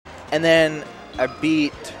And then I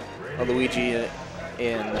beat Luigi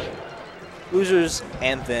in losers,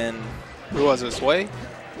 and then Who was it, Sway?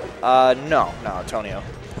 no, Antonio.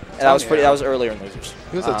 That was earlier in losers.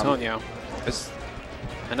 Who's Antonio?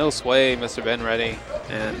 I know Sway, Mr. Ben Ready,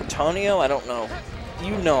 and Antonio, I don't know.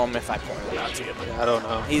 You know him if I point him out to you. I don't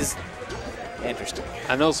know. He's interesting.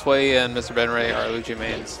 I know Sway and Mr. Ben Ready are Luigi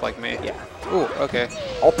mains like me. Yeah. Ooh, okay.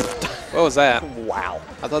 Oh, What was that? wow.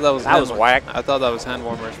 I thought that was whack. I thought that was hand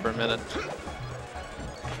warmers for a minute.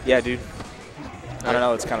 Yeah, dude. I don't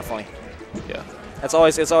know. It's kind of funny. Yeah. It's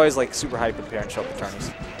always like super hype when parents show up at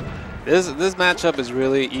tourneys. This matchup is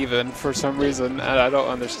really even for some reason, and I don't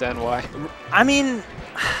understand why. I mean,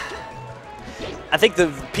 I think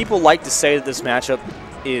the people like to say that this matchup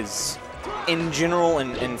is, in general,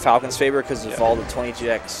 in Falcon's favor because of all the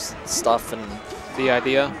 20GX stuff and The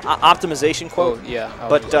idea? Optimization quote. Oh, yeah.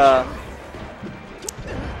 But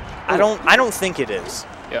I don't think it is.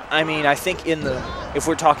 Yeah. I mean, I think if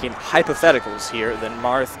we're talking hypotheticals here, then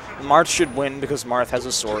Marth should win because Marth has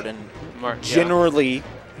a sword and generally,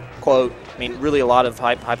 quote, I mean, really a lot of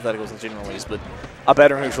hypotheticals and generalities, but a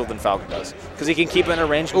better neutral than Falcon does because he can keep in a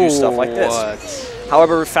range and do stuff like this.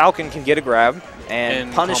 However, Falcon can get a grab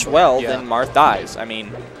and punish combo, well, then Marth dies. I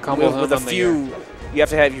mean, with a few, you have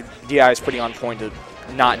to have your DIs pretty on point to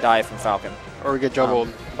not die from Falcon. Or get juggled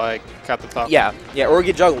by Captain Falcon. Yeah, or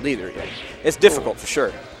get juggled either. Yeah. It's difficult for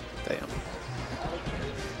sure. Damn.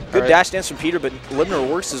 Good dash dance from Peter, but Libner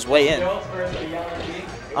works his way in.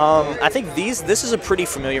 I think this is a pretty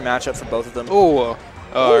familiar matchup for both of them. Ooh.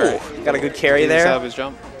 Right. Got a good carry Did he there. have his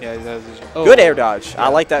jump? Yeah, he has his jump. Good air dodge. I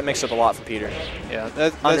like that mix up a lot for Peter. Yeah,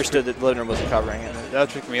 that Understood that Libner wasn't covering it. That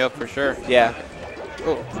tricked me up for sure. Yeah.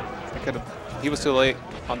 Oh, he was too late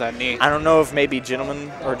on that knee. I don't know if maybe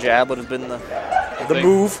gentleman or jab would have been the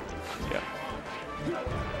move. Yeah.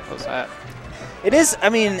 What was that? It is. I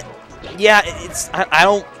mean, yeah.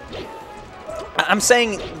 I'm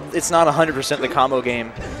saying it's not 100% the combo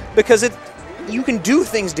game because you can do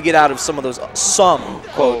things to get out of some of those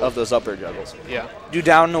quote of those up air juggles. Yeah. Do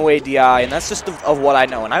down and away DI, and that's just of what I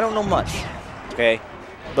know, and I don't know much. Okay,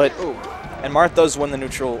 but and Marth does win the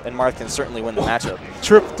neutral, and Marth can certainly win the matchup.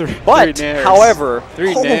 But however,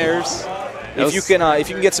 three nairs. If you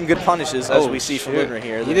can get some good punishes, as we see from Libner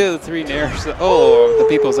here. He did the 3 nairs. Oh, the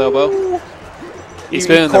people's elbow. He's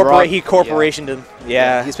spinning the rock. He corporationed him.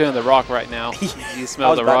 Yeah. He's spinning the rock right now. You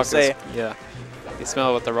smell the rock. Yeah. You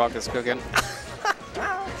smell what the rock is cooking.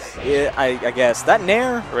 Yeah, I guess that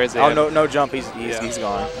nair. Oh no jump. He's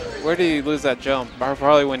gone. Where did he lose that jump?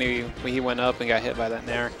 Probably when he went up and got hit by that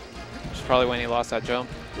nair. Which is probably when he lost that jump.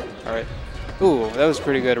 All right. Ooh, that was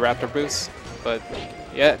pretty good Raptor boost, but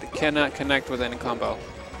yeah, cannot connect with any combo.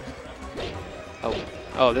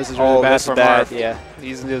 Oh, this is really bad for Marth. Yeah.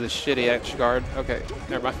 He's into the shitty edge guard. Okay,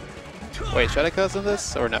 never mind. Wait, should I cousin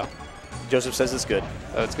this or no? Joseph says it's good.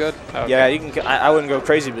 Oh, it's good. Okay. Yeah, you can. I wouldn't go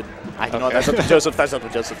crazy, but that's up to Joseph. That's up to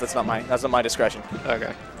Joseph. That's not my discretion.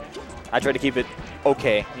 Okay. I try to keep it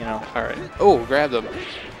okay, you know. All right. Oh, grabbed him.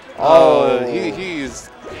 Oh, he's.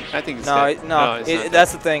 I think he's dead. No.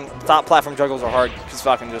 That's the thing. Top platform juggles are hard because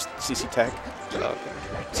Falcon just CC tech. Okay.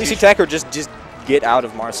 CC tech or just get out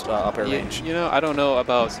of Marth's up air range. You know, I don't know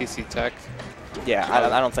about CC tech. Yeah,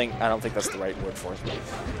 I don't think that's the right word for it.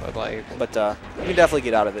 But you can definitely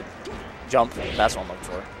get out of it. Jump. That's what I'm looking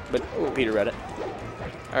for. But Peter read it.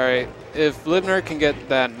 All right. If Libner can get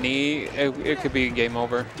that knee, it could be game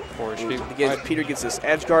over for Steve. Peter gets this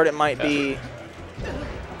edge guard. It might be.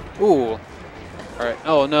 Ooh. All right.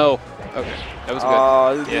 Oh no. Okay. That was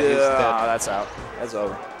good. Yeah, he's dead. That's out. That's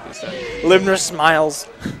over. He's dead. Libner smiles.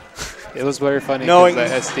 It was very funny because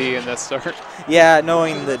the SD and that start. Yeah,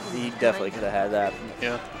 knowing that he definitely could have had that.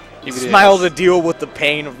 Yeah. Smile to deal with the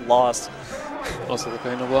pain of loss. Also the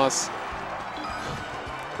pain of loss.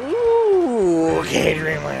 Ooh, okay,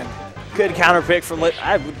 Dreamland. Good counter pick from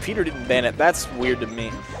Peter didn't ban it. That's weird to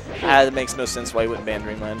me. That makes no sense why he wouldn't ban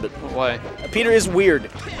Dreamland. But why? Peter is weird.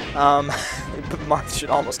 Marth should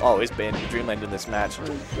almost always ban Dreamland in this match.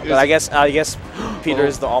 But I guess Peter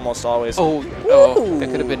is the almost always. Oh, that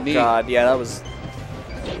could have been neat. God, yeah, that was.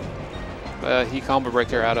 He combo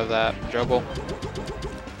breaker out of that juggle.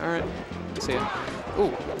 All right, see ya.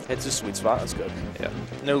 Ooh, it's a sweet spot. That's good. Yeah.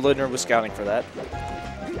 No Libner was scouting for that.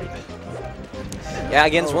 Yeah,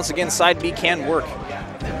 once again, side B can work.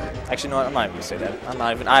 Actually, no, I'm not even gonna say that.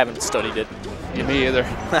 I haven't studied it. Yeah, me either.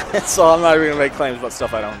 So I'm not even gonna make claims about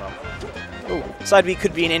stuff I don't know. Ooh. Side B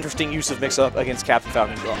could be an interesting use of mix-up against Captain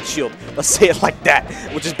Falcon's shield. Let's say it like that,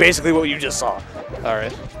 which is basically what you just saw. All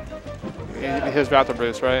right. His Raptor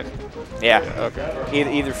boost, right? Yeah.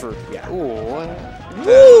 Okay. Either for, yeah. Ooh, what?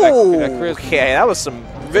 Ooh, okay, that was some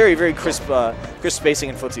very, very crisp spacing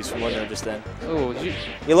and footsies from Libner just then. Oh,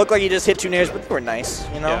 you look like you just hit 2 nairs, but they were nice,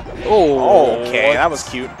 you know? Yeah. Oh, okay, that was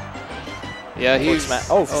cute. Yeah, he's...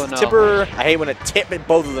 Oh, no. tipper. I hate when it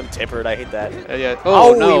both of them tippered. I hate that. Yeah.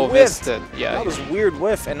 Oh, no, he missed whiffed. it. Yeah. That was a weird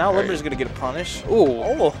whiff, and now Libner's going to get a punish.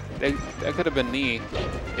 Oh. That could have been knee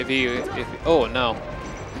if he... Oh, no.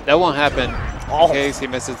 That won't happen in case he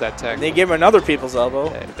misses that tech. They give him another people's elbow,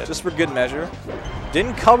 just for good measure.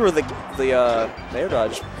 Didn't cover the air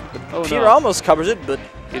dodge. Peter almost covers it, but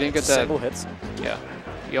he didn't get that. Single hits. Yeah.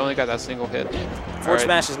 He only got that single hit. Forward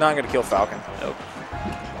smash is not going to kill Falcon. Nope.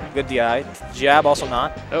 Good DI. Jab also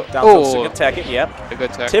not. Oh. Down tilt's a good tech it, yep. A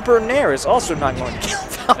good tech. Tipper Nair is also not going to kill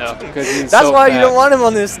Falcon. No, because he's That's so why fat. you don't want him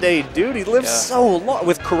on this stage, dude. He lives so long.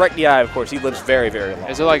 With correct DI, of course, he lives very, very long.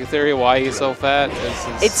 Is there like a theory why he's so fat?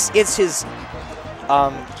 It's his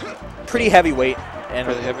pretty heavy weight.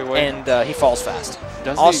 And he falls fast.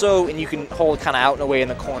 And you can hold kind of out and away in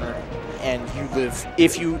the corner, and you live.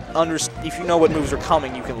 If you know what moves are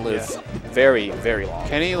coming, you can live very, very long.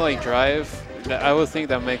 Can he like drive? I would think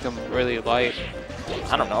that would make him really light.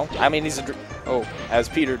 I don't know. I mean, as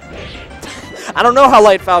Peter. I don't know how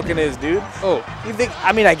light Falcon is, dude. Oh, you think?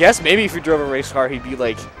 I mean, I guess maybe if he drove a race car, he'd be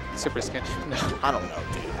like super skinny. No. I don't know,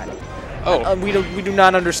 dude. We do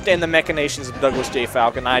not understand the machinations of Douglas J.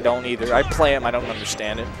 Falcon. I don't either. I play him. I don't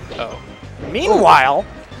understand it. Oh. Meanwhile,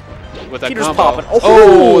 with that Peter's combo. popping.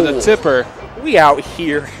 Oh, the tipper. We out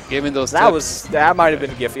here. Gave him those tips. That might have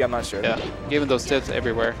been Giffy. I'm not sure. Yeah. Gave him those tips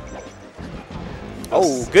everywhere.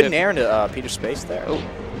 Good nair into Peter's space there. Oh.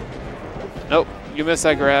 Nope. You missed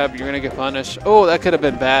that grab. You're gonna get punished. Oh, that could have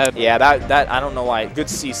been bad. Yeah. That I don't know why. Good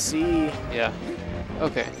CC. Yeah.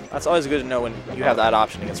 Okay. That's always good to know when you have that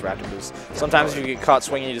option against Raptor Boost. Sometimes if you get caught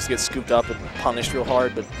swinging, you just get scooped up and punished real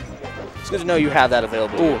hard, but it's good to know you have that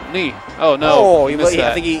available. Oh, knee. Oh, no.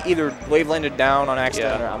 I think he either wave landed down on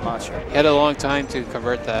accident or I'm not sure. He had a long time to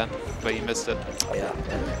convert that, but he missed it. Yeah.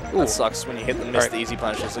 That sucks when you miss the easy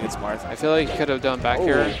punishes against Marth. I feel like he could have done back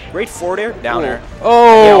here. Great forward air, down air.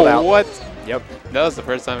 Oh, what? Yep. That was the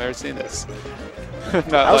first time I've ever seen this.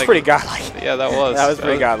 That was pretty godlike. Yeah, that was. That was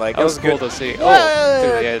pretty godlike. That was cool to see. Oh,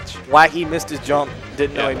 through the edge. Wacky missed his jump.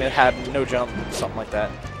 Didn't know he had no jump. Something like that.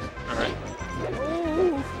 All right.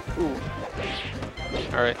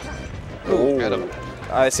 All right. Ooh, got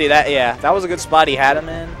him. See that? Yeah, that was a good spot he had him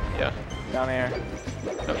in. Yeah. Down there.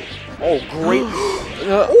 No. Oh, great.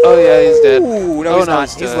 Oh, yeah, he's dead. No, he's not.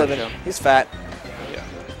 He's living. Yeah. He's fat. Yeah.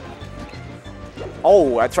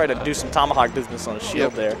 Oh, I tried to do some tomahawk business on his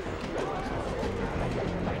shield there.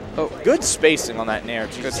 Oh, good spacing on that nair.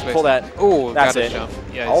 Good spacing. Pull that. Oh, that's got it. Jump.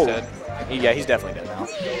 Yeah, he's dead. Yeah, he's definitely dead now.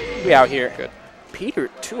 We out here. Good. Peter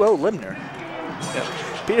 2-0 Libner. Yep.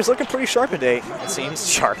 Peter's looking pretty sharp today, it seems.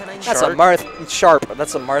 Sharp. That's a Marth. Sharp.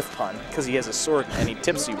 That's a Marth pun because he has a sword and he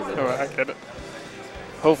tips you with it. Oh, I get it.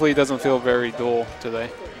 Hopefully he doesn't feel very dull today.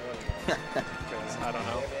 I don't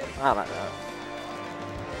know. I don't know.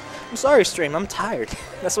 I'm sorry, stream. I'm tired.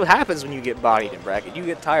 That's what happens when you get bodied in bracket. You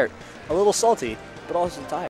get tired. A little salty, but also tired.